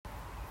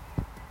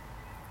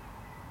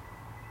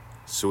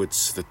So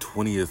it's the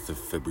 20th of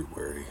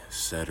February,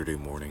 Saturday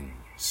morning,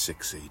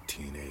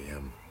 6:18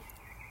 a.m.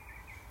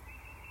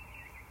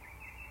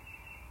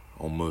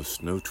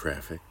 Almost no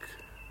traffic.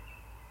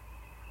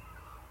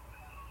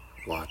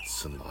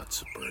 Lots and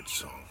lots of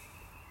birdsong.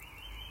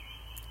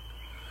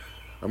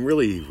 I'm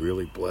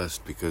really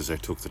blessed because I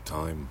took the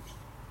time.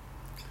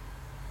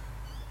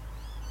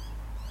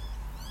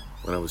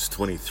 When I was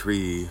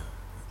 23,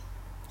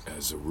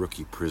 as a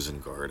rookie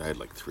prison guard, I had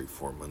like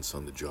 3-4 months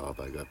on the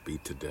job. I got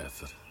beat to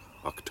death in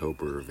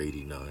October of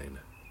 '89.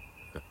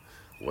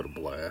 What a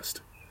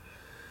blast.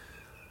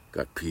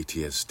 Got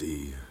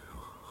PTSD,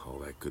 all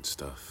that good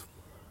stuff.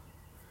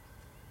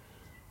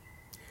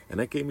 And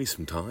that gave me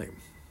some time.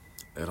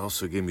 It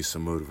also gave me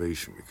some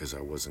motivation because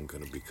I wasn't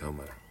going to become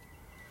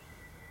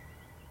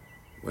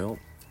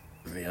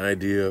the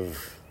idea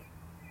of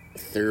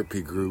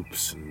therapy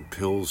groups and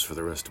pills for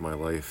the rest of my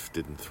life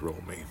didn't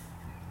thrill me.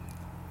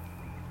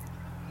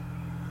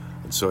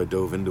 And so I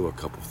dove into a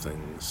couple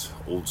things: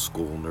 old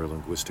school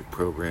neurolinguistic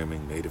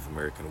programming, Native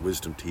American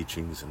wisdom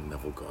teachings, and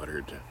Neville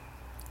Goddard.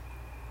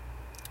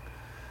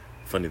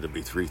 Funny, there'd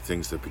be 3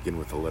 things that begin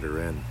with the letter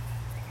N,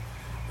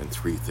 and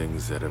 3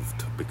 things that have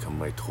become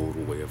my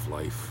total way of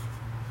life.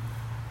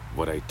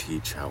 What I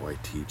teach, how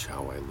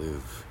I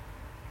live.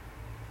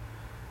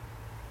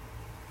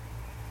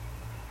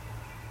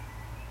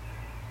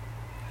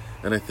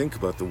 And I think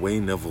about the way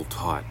Neville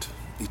taught.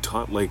 He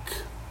taught like...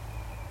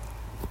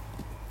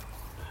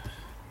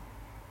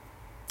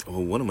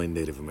 one of my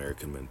Native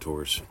American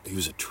mentors, he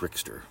was a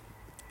trickster.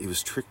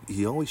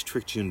 He always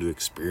tricked you into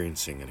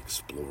experiencing and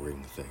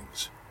exploring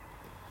things.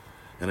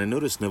 And I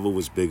noticed Neville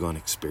was big on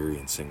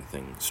experiencing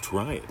things.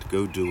 Try it.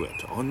 Go do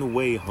it. On the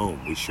way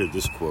home, we shared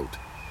this quote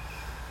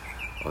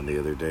on the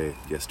other day,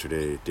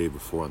 day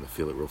before on the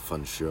Feel It Real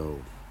Fun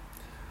show,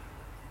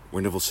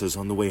 where Neville says,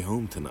 on the way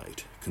home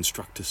tonight,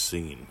 construct a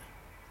scene.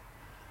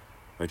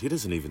 Right? He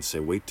doesn't even say,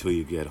 wait till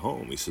you get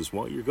home. He says,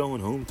 while you're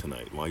going home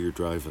tonight, while you're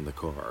driving the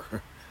car,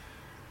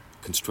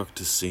 construct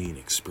a scene,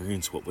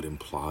 experience what would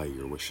imply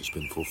your wish has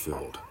been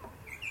fulfilled.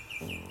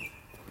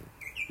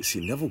 You see,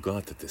 Neville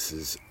got that this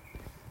is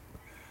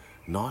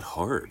not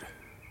hard.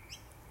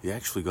 He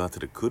actually got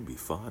that it could be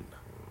fun.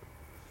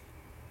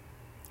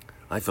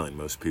 I find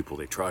most people,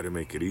 they try to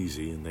make it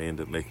easy and they end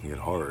up making it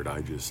hard.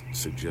 I just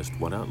suggest,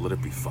 why not let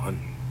it be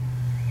fun?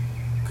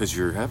 Because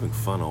you're having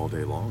fun all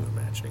day long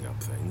imagining up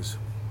things.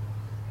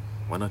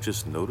 Why not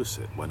just notice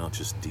it? Why not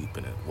just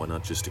deepen it? Why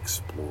not just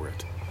explore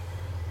it?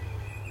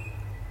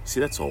 See,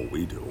 that's all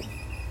we do.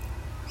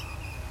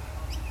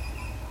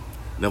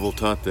 Neville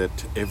taught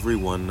that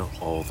everyone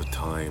all the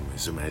time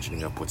is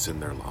imagining up what's in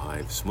their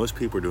lives. Most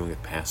people are doing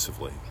it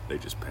passively. They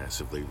just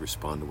passively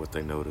respond to what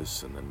they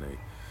notice, and then they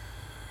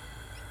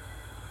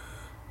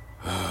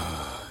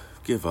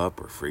give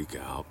up or freak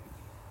out.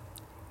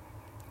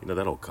 You know,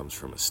 that all comes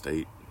from a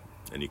state,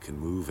 and you can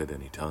move at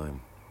any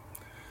time.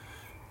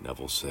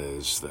 Neville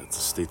says that the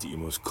state that you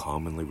most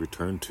commonly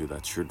return to,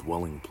 that's your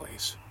dwelling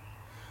place.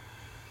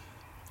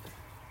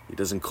 He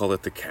doesn't call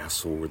it the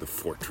castle or the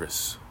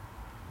fortress.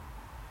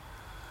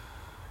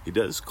 He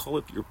does call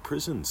it your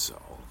prison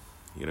cell.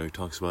 You know, he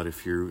talks about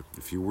if you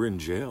were in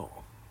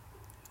jail,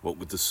 what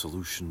would the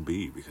solution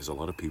be? Because a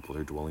lot of people,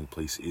 their dwelling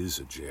place is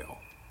a jail.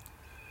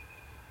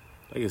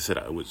 Like I said,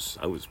 I was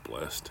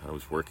blessed. I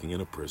was working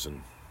in a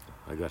prison.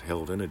 I got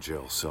held in a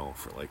jail cell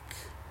for like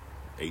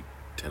 8-10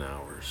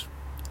 hours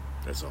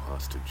as a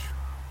hostage.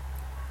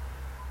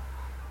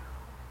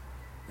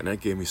 And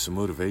that gave me some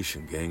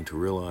motivation, gang, to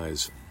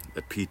realize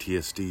that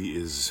PTSD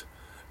is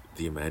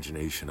the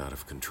imagination out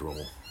of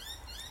control.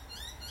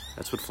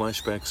 That's what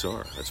flashbacks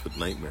are. That's what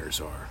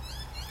nightmares are.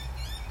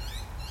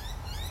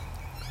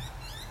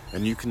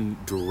 And you can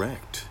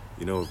direct.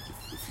 You know,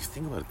 if you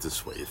think about it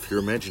this way, if your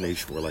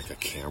imagination were like a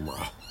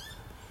camera,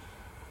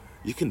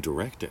 you can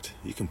direct it.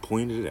 You can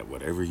point it at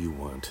whatever you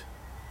want.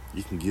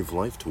 You can give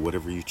life to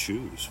whatever you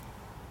choose.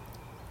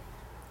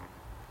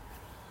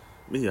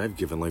 Me, I've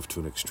given life to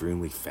an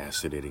extremely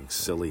fascinating,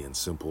 silly, and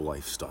simple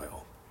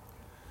lifestyle.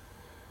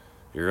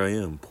 Here I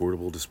am,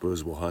 portable,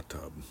 disposable hot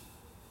tub.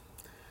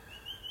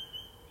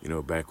 You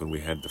know, back when we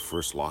had the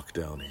first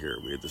lockdown here,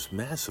 we had this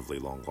massively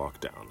long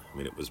lockdown. I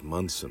mean, it was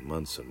months and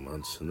months and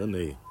months, and then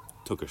they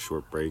took a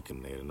short break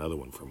and they had another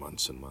one for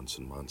months and months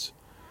and months.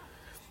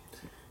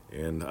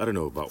 And I don't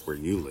know about where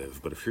you live,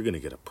 but if you're going to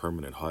get a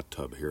permanent hot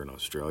tub here in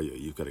Australia,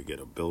 you've got to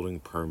get a building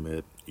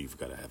permit, you've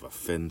got to have a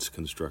fence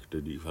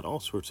constructed, you've got all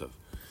sorts of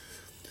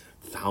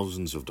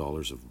thousands of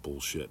dollars of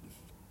bullshit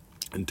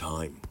and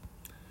time.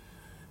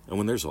 And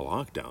when there's a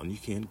lockdown, you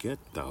can't get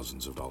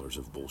thousands of dollars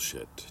of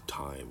bullshit,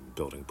 time,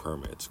 building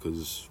permits,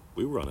 because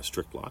we were on a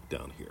strict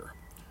lockdown here.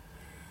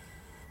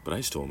 But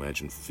I still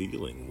imagine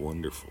feeling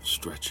wonderful,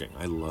 stretching.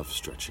 I love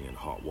stretching in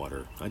hot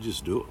water. I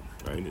just do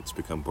it, right? It's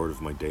become part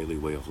of my daily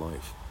way of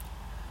life.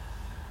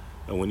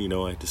 And when,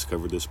 I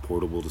discovered this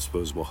portable,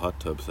 disposable hot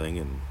tub thing,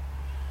 and,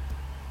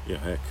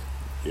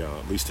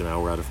 at least an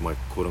hour out of my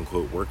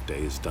quote-unquote work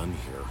day is done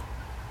here.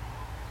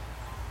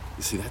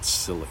 You see, that's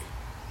silly,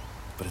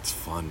 but it's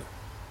fun.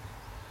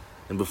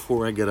 And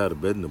before I get out of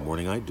bed in the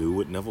morning, I do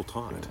what Neville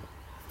taught.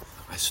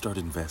 I start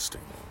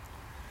investing.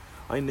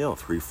 I nail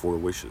 3-4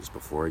 wishes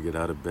before I get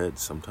out of bed,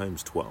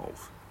 sometimes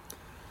 12.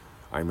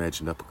 I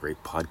imagine up a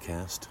great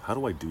podcast. How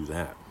do I do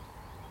that?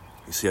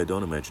 You see, I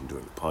don't imagine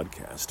doing a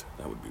podcast.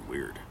 That would be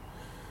weird.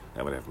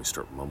 That would have me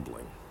start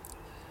mumbling.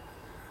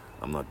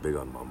 I'm not big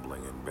on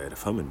mumbling in bed.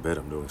 If I'm in bed,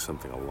 I'm doing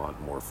something a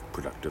lot more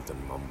productive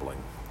than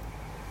mumbling.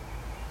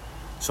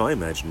 So I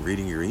imagine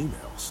reading your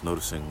emails,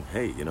 noticing,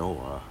 hey,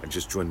 I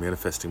just joined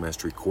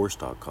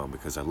ManifestingMasteryCourse.com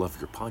because I love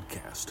your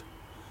podcast.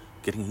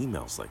 Getting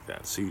emails like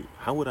that. See,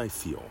 how would I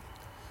feel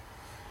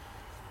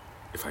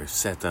if I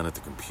sat down at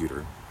the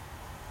computer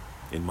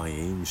in my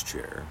Ames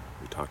chair?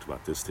 We talked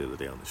about this the other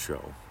day on the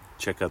show.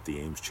 Check out the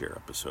Ames chair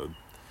episode.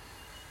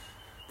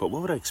 But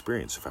what would I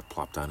experience if I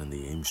plopped down in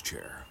the Ames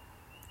chair?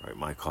 Right,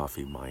 my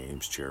coffee, my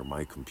Ames chair,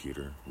 my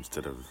computer,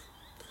 instead of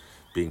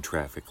being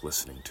traffic,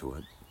 listening to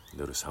it.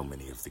 Notice how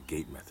many of the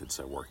gate methods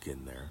I work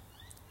in there.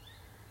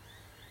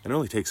 And it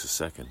only takes a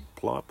second.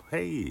 Plop.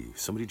 Hey,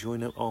 somebody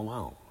joined up. Oh,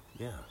 wow.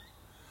 Yeah.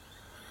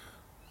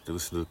 They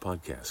listen to the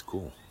podcast.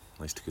 Cool.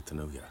 Nice to get to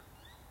know you.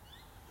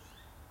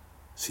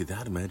 See,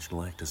 that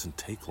imaginal act doesn't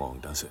take long,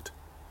 does it?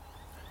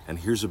 And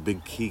here's a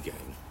big key,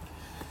 gang.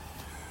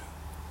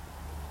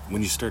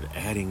 When you start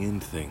adding in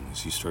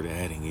things,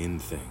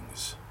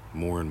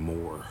 more and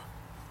more.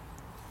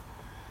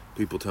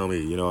 People tell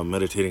me, I'm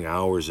meditating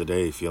hours a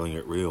day, feeling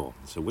it real.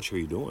 So which are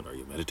you doing? Are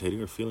you meditating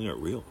or feeling it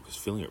real? Because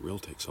feeling it real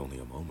takes only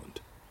a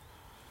moment.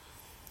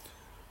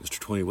 Mr.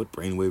 20, what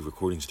brainwave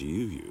recordings do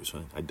you use?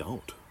 I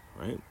don't,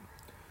 right?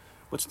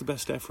 What's the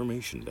best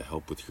affirmation to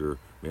help with your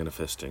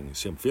manifesting?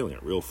 See, I'm feeling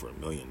it real for $1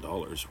 million.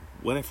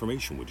 What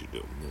affirmation would you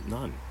do?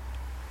 None.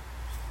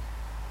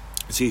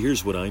 See,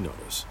 here's what I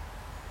notice.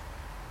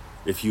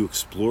 If you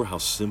explore how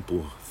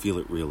simple Feel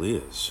It Real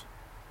is,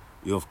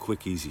 you have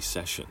quick, easy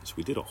sessions.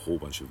 We did a whole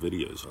bunch of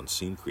videos on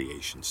scene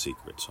creation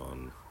secrets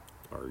on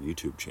our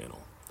YouTube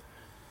channel.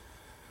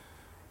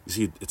 You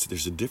see,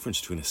 there's a difference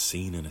between a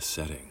scene and a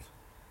setting.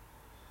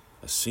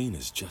 A scene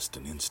is just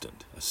an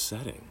instant. A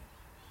setting.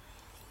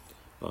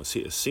 Well,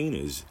 see, a scene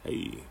is,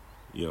 hey,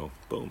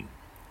 boom,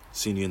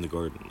 seen you in the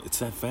garden. It's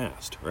that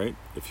fast, right?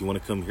 If you want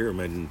to come here,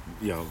 imagine,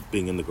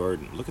 being in the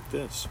garden. Look at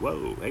this.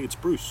 Whoa, hey, it's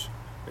Bruce.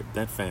 Right?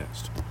 That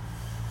fast.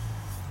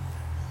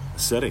 A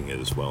setting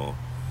is, well,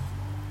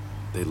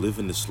 they live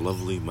in this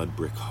lovely mud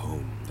brick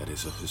home that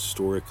is a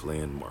historic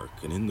landmark,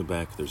 and in the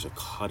back there's a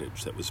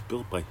cottage that was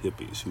built by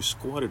hippies who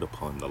squatted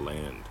upon the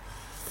land.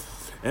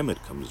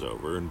 Emmett comes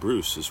over, and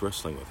Bruce is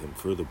wrestling with him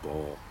for the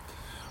ball.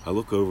 I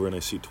look over and I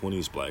see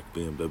 20's black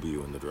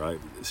BMW in the drive.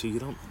 See,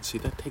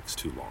 that takes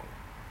too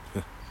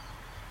long.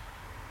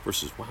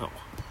 Versus, wow,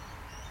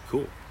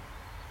 cool.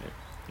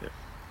 Yeah.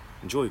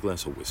 Enjoy a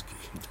glass of whiskey,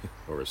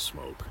 or a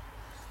smoke,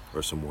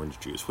 or some orange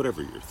juice,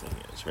 whatever your thing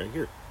is, right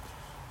here.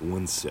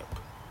 One sip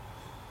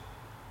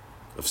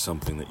of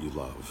something that you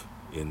love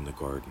in the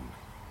garden,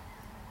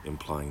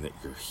 implying that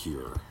you're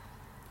here.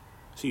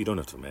 So you don't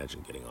have to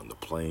imagine getting on the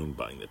plane,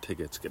 buying the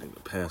tickets, getting the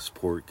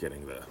passport,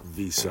 getting the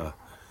visa.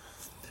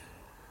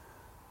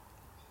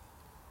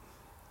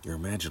 Your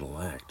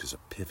imaginal act is a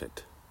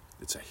pivot.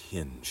 It's a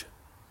hinge.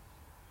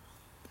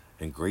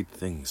 And great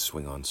things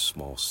swing on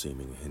small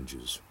seeming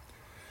hinges.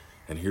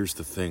 And here's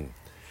the thing.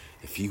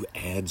 If you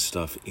add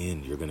stuff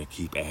in, you're going to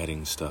keep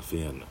adding stuff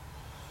in.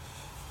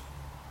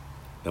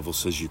 Neville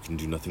says you can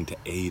do nothing to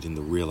aid in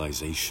the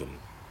realization.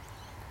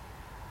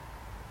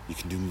 You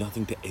can do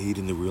nothing to aid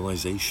in the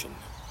realization.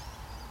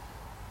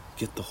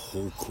 Get the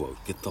whole quote.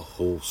 Get the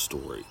whole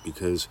story.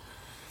 Because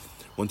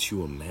once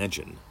you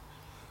imagine,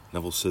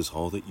 Neville says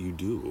all that you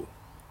do,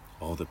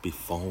 all that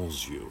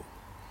befalls you.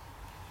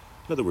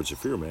 In other words,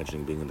 if you're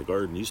imagining being in the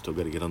garden, you still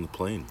got to get on the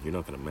plane. You're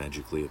not going to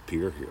magically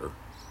appear here.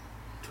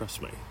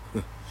 Trust me.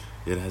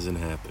 It hasn't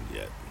happened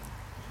yet.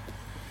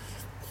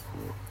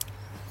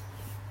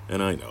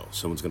 And I know,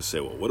 someone's going to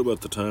say, well, what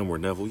about the time where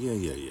Neville,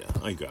 yeah,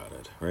 I got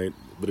it, right?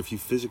 But if you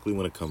physically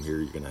want to come here,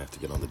 you're going to have to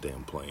get on the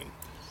damn plane.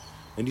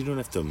 And you don't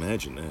have to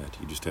imagine that.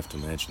 You just have to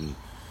imagine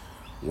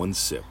one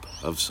sip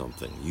of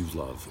something you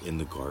love in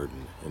the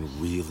garden and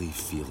really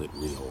feel it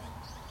real.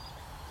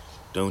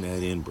 Don't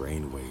add in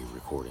brainwave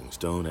recordings.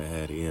 Don't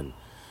add in...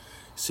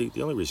 See,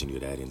 the only reason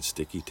you'd add in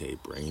sticky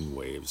tape,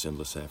 brainwaves,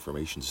 endless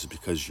affirmations is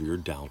because you're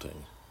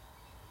doubting.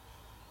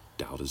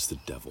 Doubt is the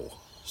devil.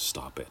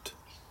 Stop it.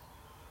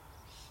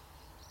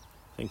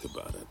 Think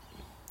about it.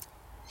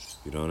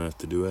 You don't have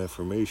to do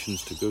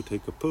affirmations to go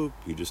take a poop.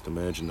 You just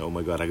imagine, oh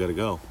my God, I gotta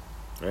go.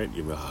 Right?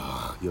 You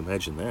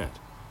imagine that.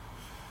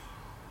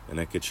 And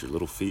that gets your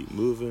little feet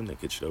moving. That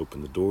gets you to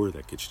open the door.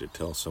 That gets you to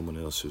tell someone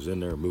else who's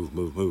in there,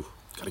 move.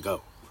 Gotta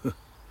go.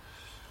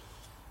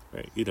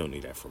 Right? You don't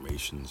need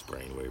affirmations,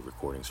 brainwave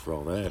recordings for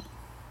all that.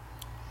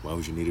 Why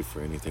would you need it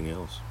for anything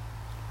else?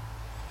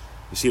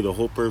 You see, the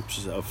whole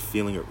purpose of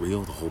feeling it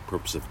real, the whole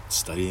purpose of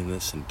studying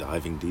this and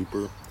diving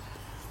deeper.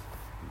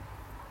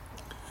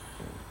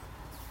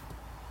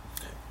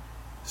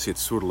 See,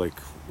 it's sort of like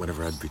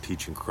whenever I'd be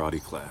teaching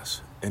karate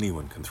class.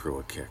 Anyone can throw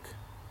a kick.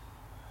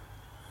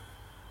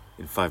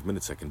 In 5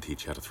 minutes, I can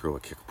teach you how to throw a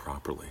kick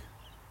properly.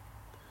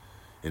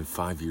 In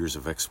 5 years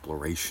of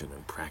exploration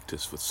and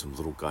practice with some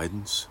little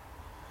guidance,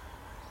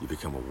 you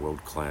become a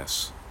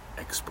world-class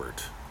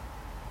expert.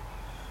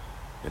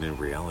 And in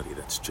reality,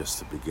 that's just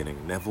the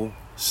beginning. Neville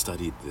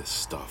studied this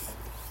stuff.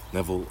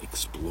 Neville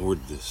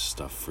explored this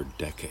stuff for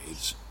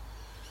decades.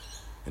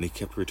 And he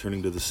kept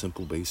returning to the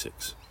simple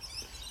basics.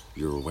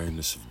 Your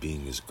awareness of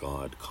being is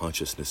God.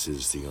 Consciousness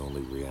is the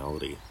only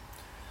reality.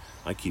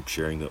 I keep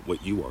sharing that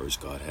what you are is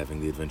God having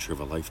the adventure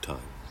of a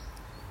lifetime.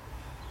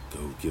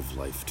 Go give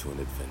life to an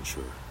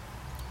adventure.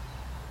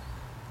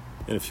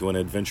 And if you want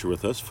to adventure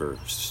with us for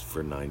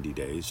 90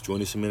 days,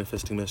 join us at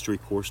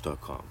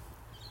ManifestingMasteryCourse.com.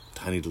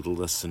 Tiny little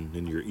lesson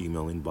in your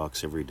email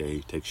inbox every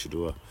day takes you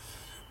to a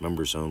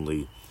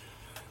members-only,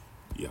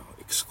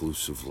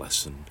 exclusive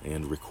lesson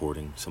and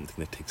recording, something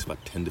that takes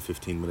about 10 to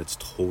 15 minutes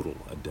total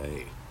a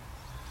day.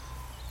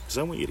 Because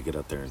I want you to get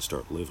out there and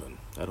start living.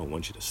 I don't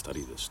want you to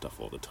study this stuff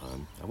all the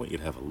time. I want you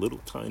to have a little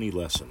tiny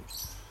lesson,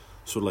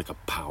 sort of like a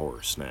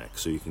power snack,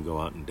 so you can go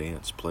out and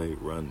dance, play,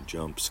 run,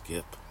 jump,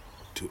 skip,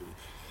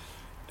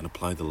 and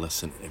apply the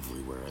lesson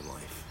everywhere in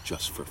life,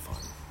 just for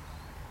fun.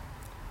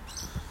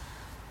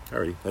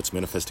 Alrighty, that's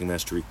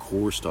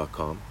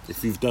ManifestingMasteryCourse.com.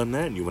 If you've done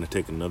that and you want to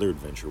take another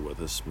adventure with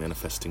us,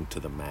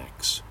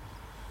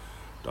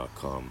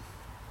 ManifestingToTheMax.com.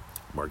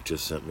 Mark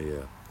just sent me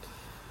a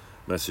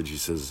message. He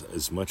says,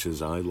 as much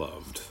as I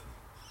loved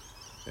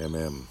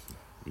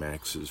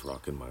Max is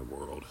rocking my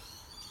world.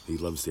 He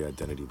loves the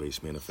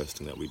identity-based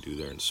manifesting that we do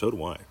there, and so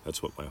do I.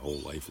 That's what my whole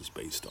life is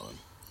based on.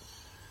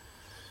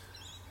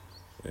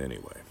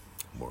 Anyway,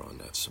 more on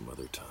that some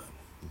other time.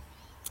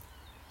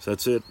 So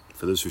that's it.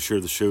 For those who share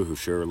the show, who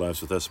share our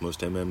lives with us,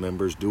 most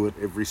members do it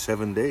every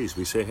 7 days.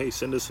 We say, hey,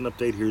 send us an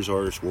update. Here's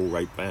ours. We'll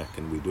write back,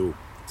 and we do.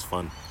 It's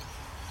fun.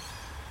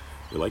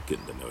 We like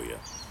getting to know you.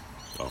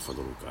 Offer a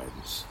little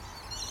guidance.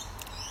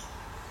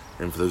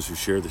 And for those who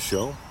share the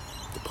show,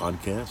 the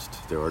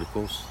podcast, their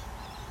articles,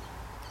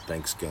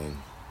 thanks,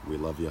 gang. We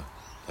love you.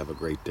 Have a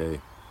great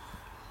day.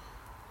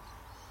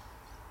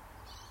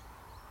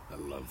 I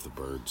love the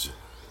birds.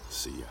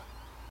 See ya.